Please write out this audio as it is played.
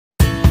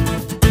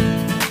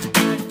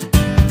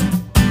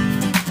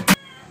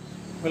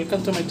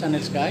Welcome to my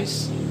channel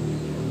guys.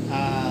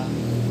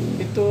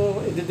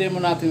 Ito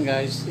i-demo natin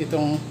guys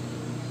itong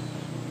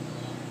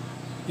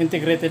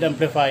integrated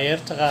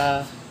amplifier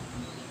tsaka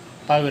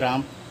power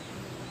amp.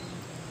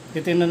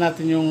 Titingnan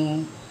natin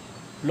yung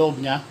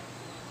loob nya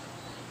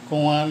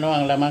kung ano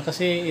ang laman,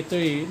 kasi ito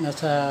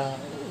nasa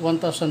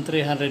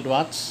 1300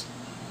 watts.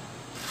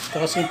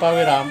 Tapos yung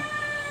power amp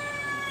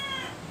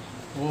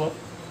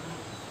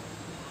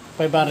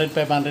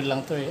 500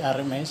 lang to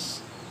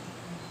RMS.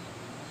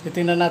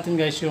 Titingnan natin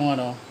guys yung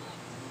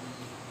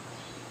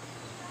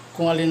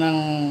kung alin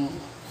ang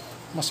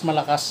mas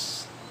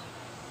malakas.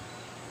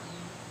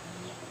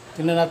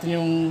 Tingnan natin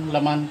yung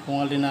laman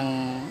kung alin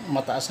ang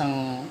mataas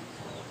ang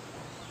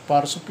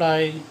power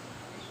supply.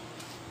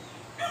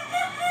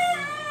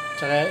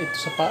 Tsaka ito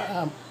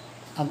sa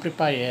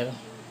amplifier.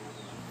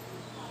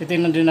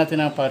 Titingnan din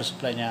natin ang power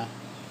supply nya.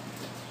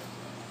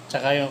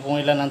 Tsaka yung kung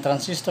ilan ang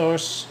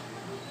transistors.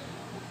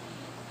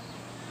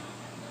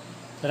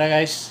 Tara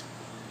guys.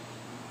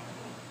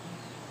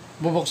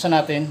 Bubuksan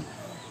natin.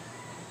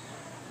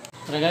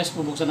 Tara guys,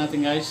 bubuksan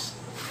natin guys.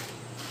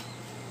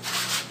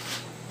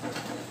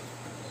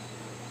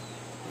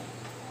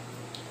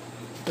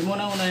 Ito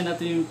muna unahin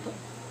natin yung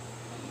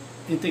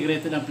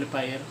integrated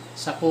amplifier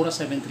Sakura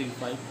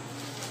 735.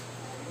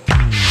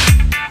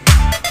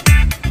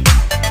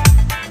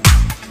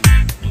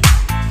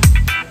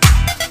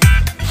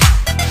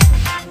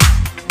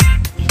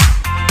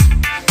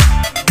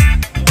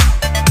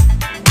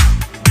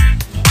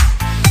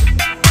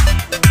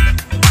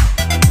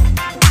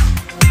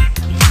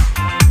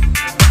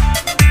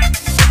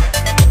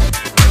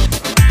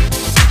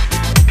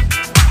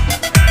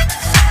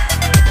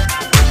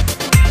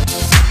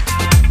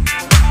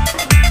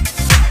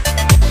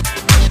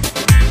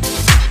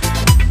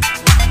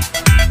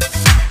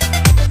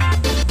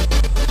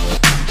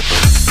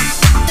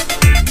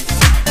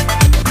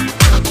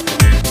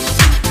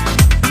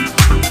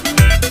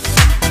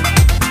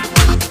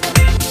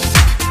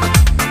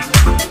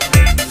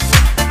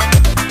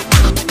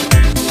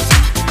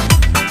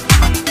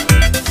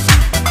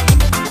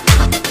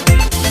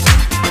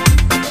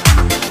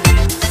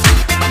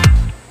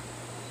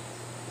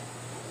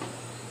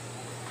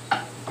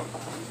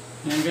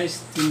 Yan guys,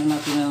 tingnan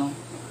natin ang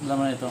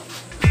laman ito.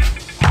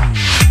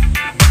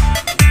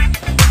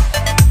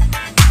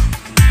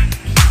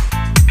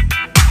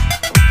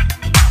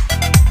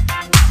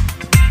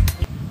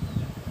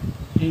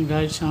 Yan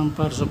guys, ang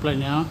power supply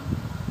niya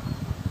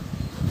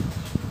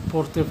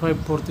 45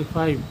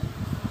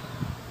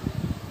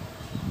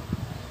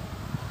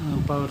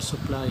 ang power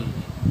supply.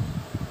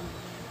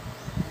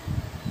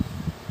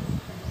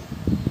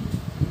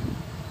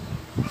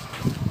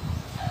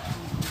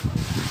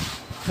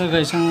 So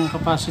guys, ang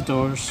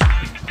capacitors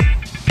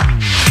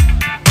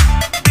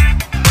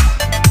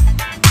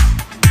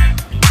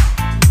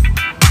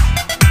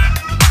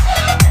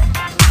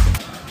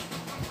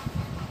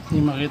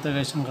hindi makita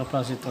guys ang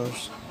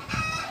capacitors.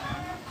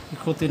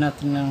 Ikutin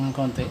natin ng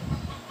konti.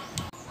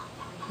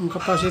 Ang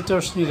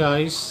capacitors ni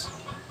guys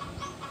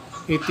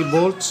 80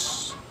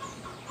 volts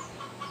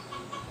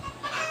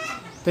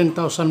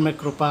 10,000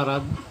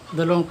 microfarad,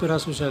 dalawang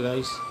piraso siya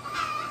guys.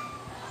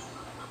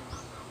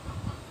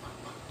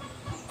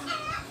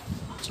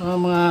 So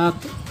mga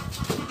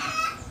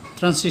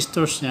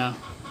transistors niya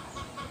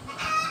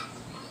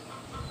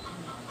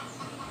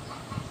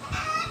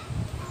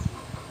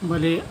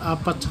bali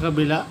 4 sa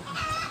kabila,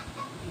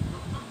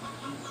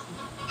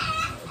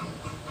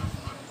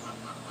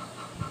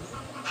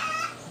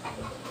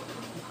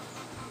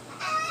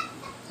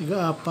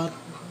 apat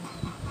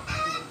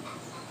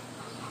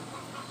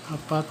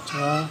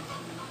sa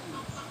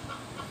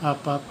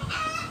 4.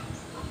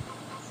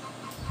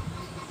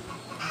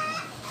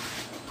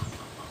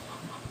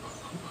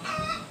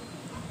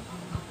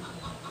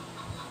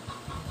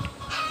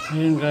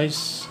 Ayan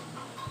guys.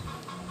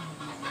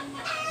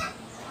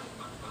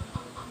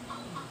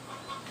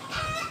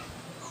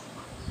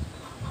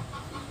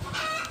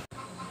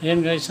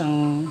 Ayan guys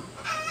ang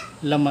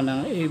laman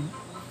ng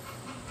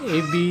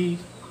AB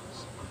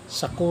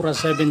Sakura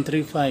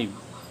 735.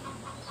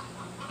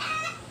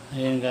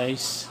 Ayan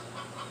guys.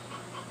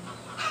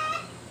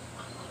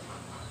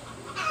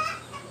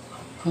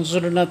 Ang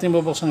susunod natin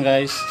bubuksan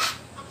guys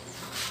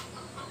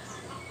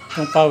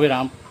itong power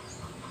amp.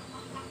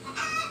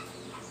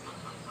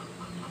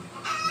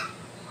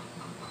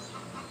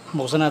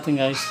 Buksan natin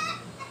guys.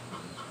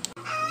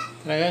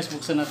 Tara guys,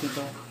 buksan natin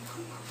ito.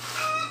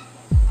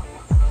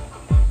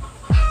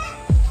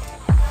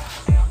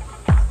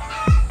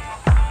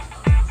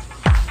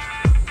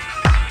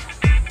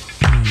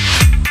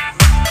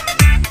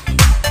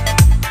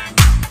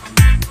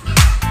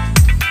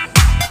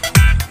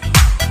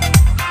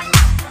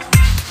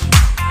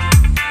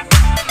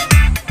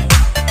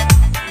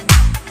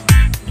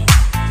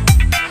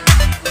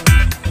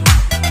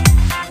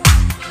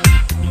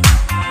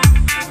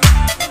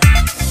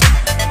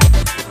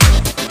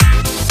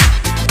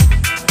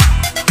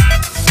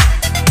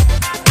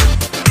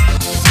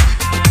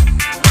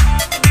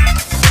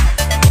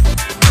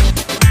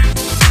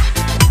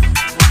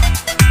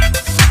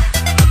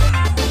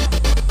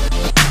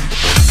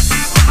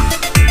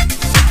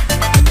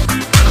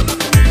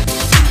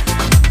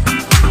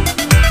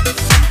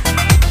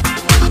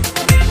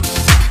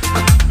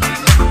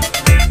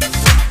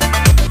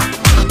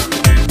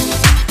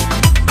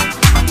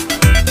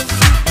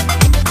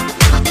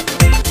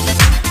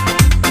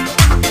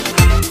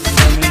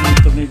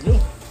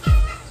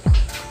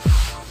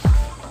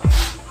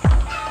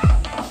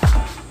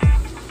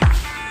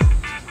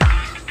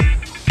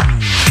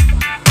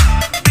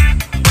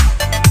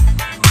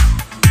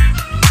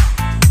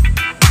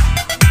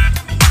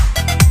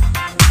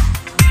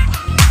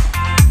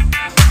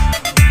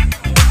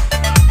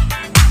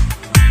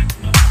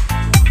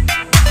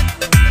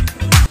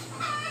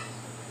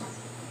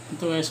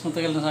 Ito guys,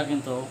 matagal na sa akin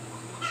to.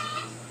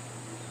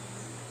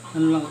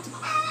 Ano lang,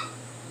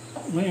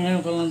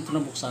 ngayon ko lang ito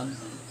nabuksan.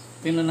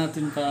 Tingnan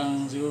natin pa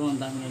ang siguro ang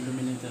dami ng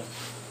luminator.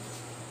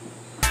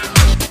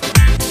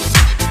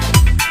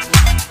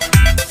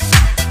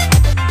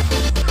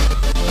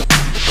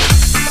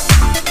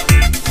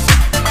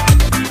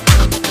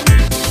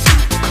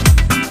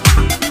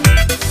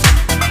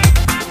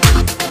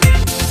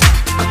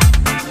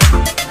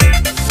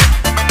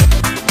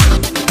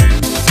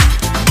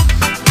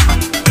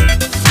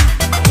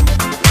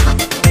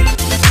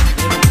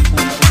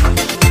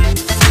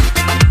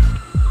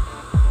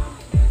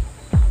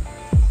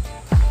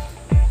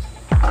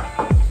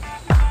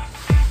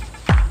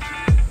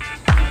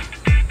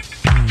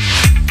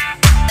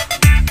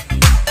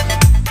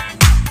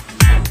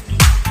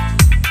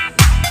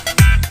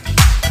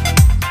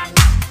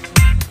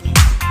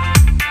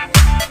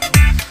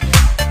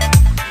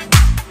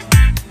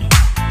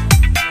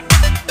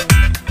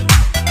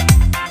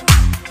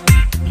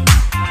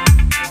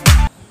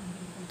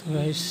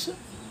 Guys,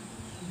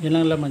 yan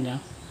ang laman niya.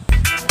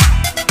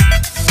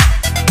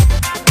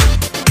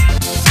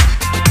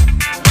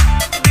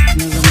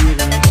 Yan ang laman niya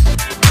guys.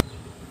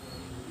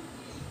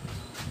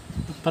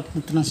 Apat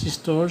na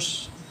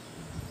transistors.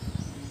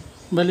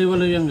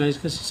 Baliwala yan guys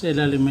kasi sa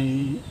ilalim may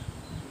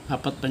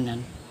apat pa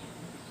niyan.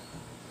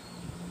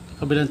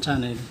 Kabilang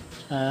channel.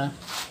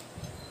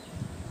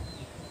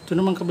 Ito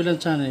naman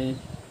kabilang channel.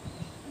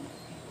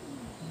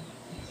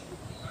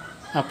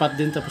 Apat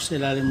din, tapos sa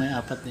ilalim may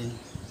apat din.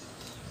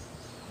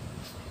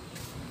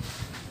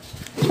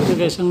 Ito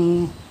guys,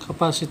 ang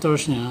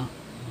capacitors niya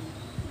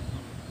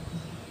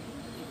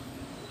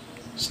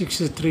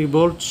 63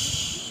 volts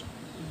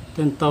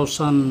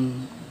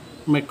 10,000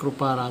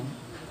 microfarad.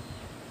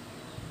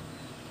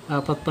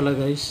 Apat pala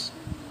guys.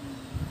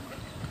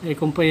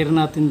 I-compare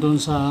natin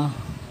doon sa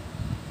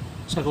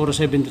Core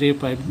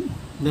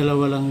 735,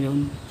 dalawa lang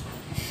yun.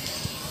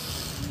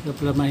 Ito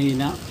pala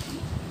mahina.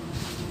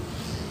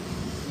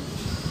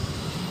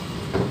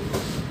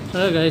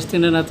 So guys,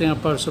 tingnan natin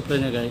ang power supply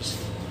niya guys.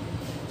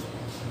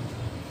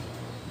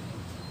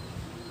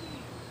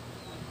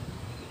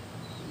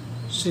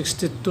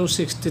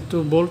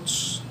 62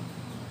 volts.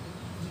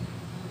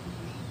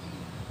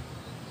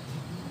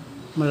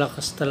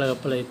 Malakas talaga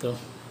pala ito.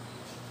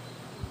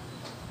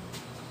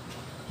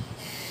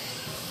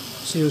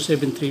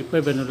 CO735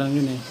 ano lang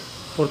yun eh,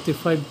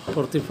 45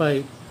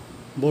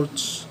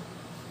 volts.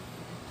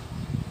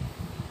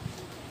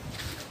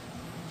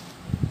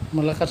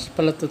 Malakas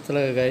pala ito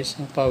talaga guys,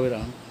 ang power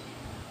amp.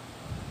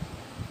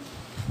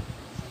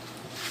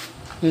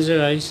 Yun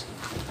siya guys,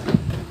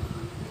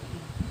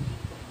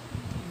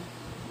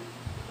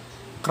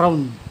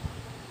 Crown.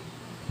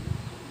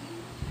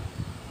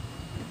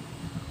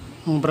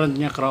 Ang brand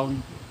niya Crown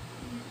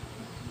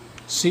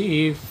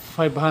CE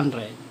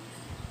 500.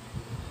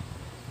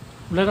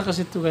 Wala na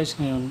kasi ito guys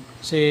ngayon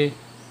kasi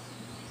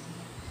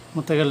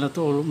matagal na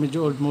to,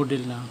 medyo old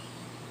model na,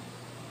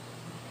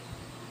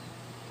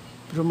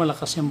 pero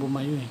malakas yung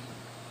bumayo eh.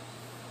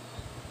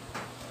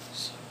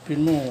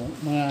 Sabihin mo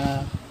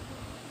mga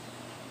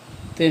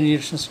 10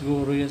 years na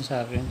siguro yan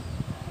sa akin,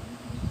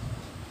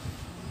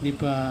 hindi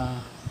pa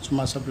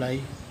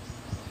sumasablay.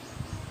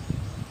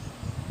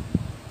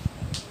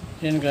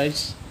 Yan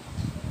guys.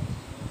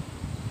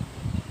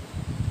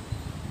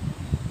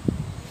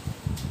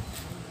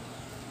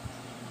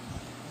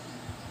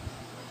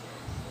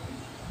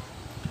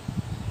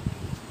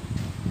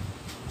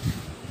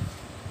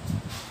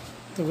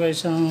 Ito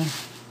guys ang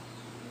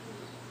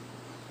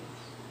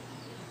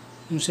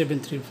yung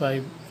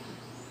 735.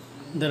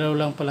 Dalawa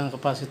lang palang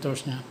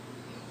capacitors niya.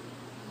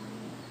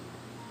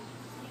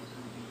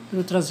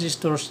 Yung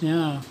transistors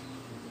niya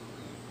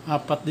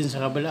apat din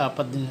sa kabila,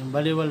 apat din.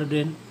 Baliwalo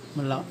din.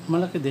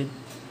 Malaki din.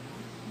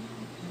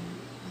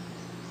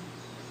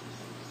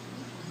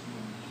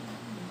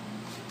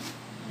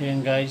 Ayan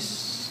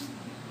guys.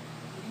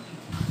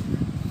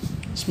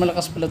 Mas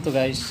malakas pala to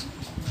guys.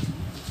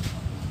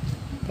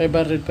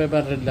 500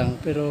 lang,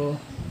 pero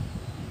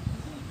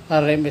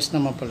RMS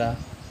naman pala.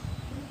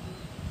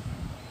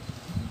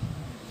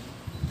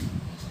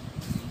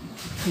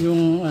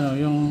 Yung ano,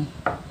 yung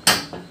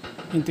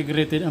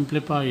integrated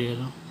amplifier,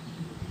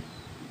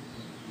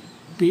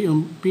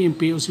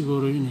 PMPO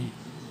siguro yun eh,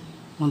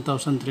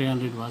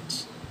 1300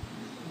 watts.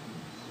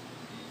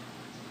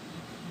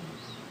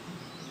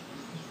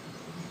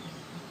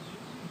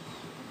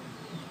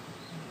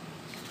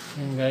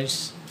 Ayan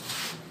guys,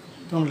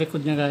 ito ang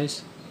likod niya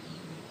guys.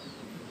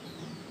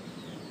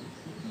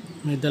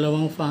 May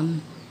dalawang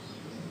fan.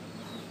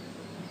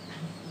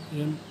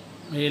 Yun,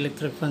 may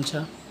electric fan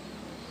siya.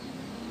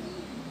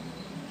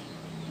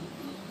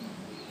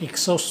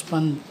 Exhaust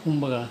fan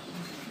kumbaga.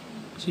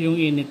 Kasi yung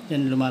init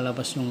yan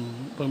lumalabas, yung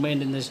pag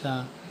mainit na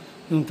sa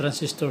yung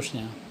transistors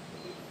niya,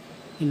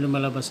 yung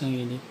lumalabas ang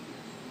init.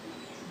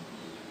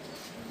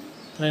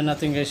 Try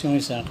natin guys yung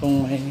isa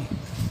kung may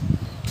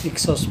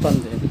exhaust fan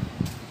din.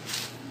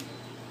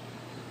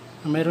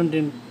 Meron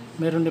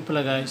din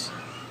pala guys.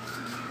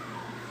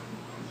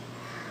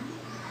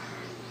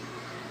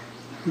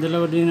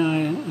 Dalawa din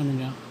ang ano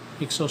niya,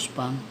 exhaust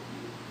fan.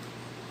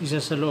 Isa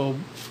sa loob,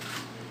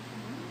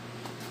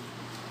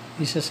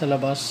 isa sa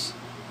labas.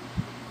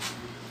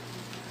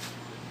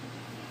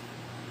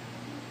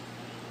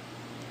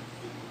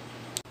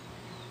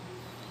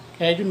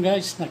 Kaya yun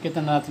guys,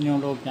 nakita natin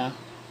yung loob niya.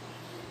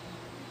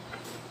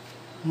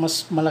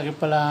 Mas malaki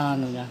pala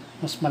ano niya,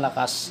 mas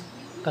malakas.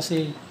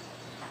 Kasi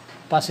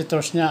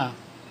capacitors niya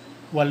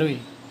 8 eh.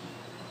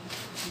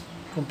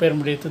 Compare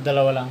mo dito, 2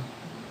 lang.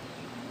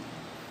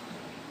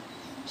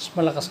 Mas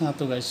malakas nga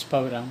to guys,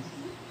 power amp.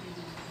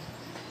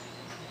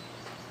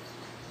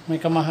 May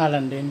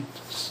kamahalan din.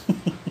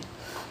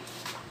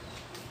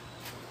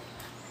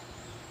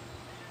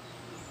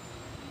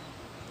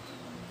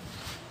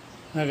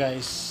 Na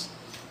guys,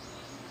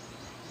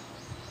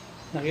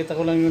 nakita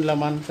ko lang yung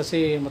laman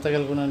kasi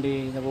matagal ko na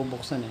hindi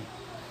nabubuksan eh.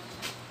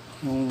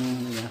 Yung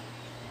yeah.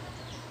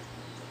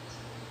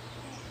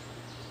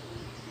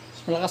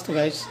 Malakas to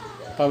guys,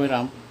 power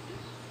amp.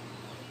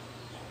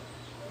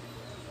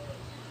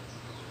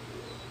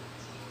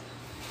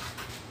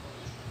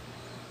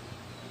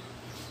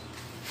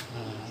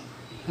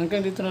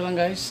 Hanggang dito na lang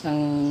guys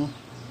ang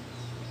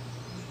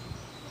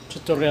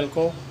tutorial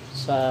ko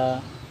sa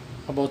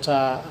about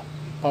sa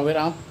power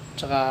amp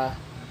tsaka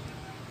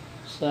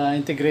sa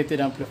integrated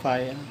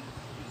amplifier.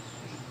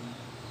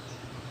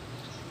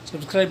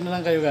 Subscribe na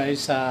lang kayo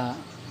guys sa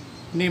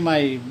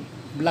Nimay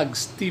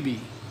Vlogs TV.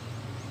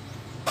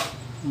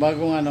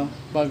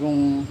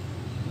 Bagong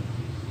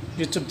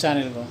YouTube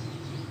channel ko.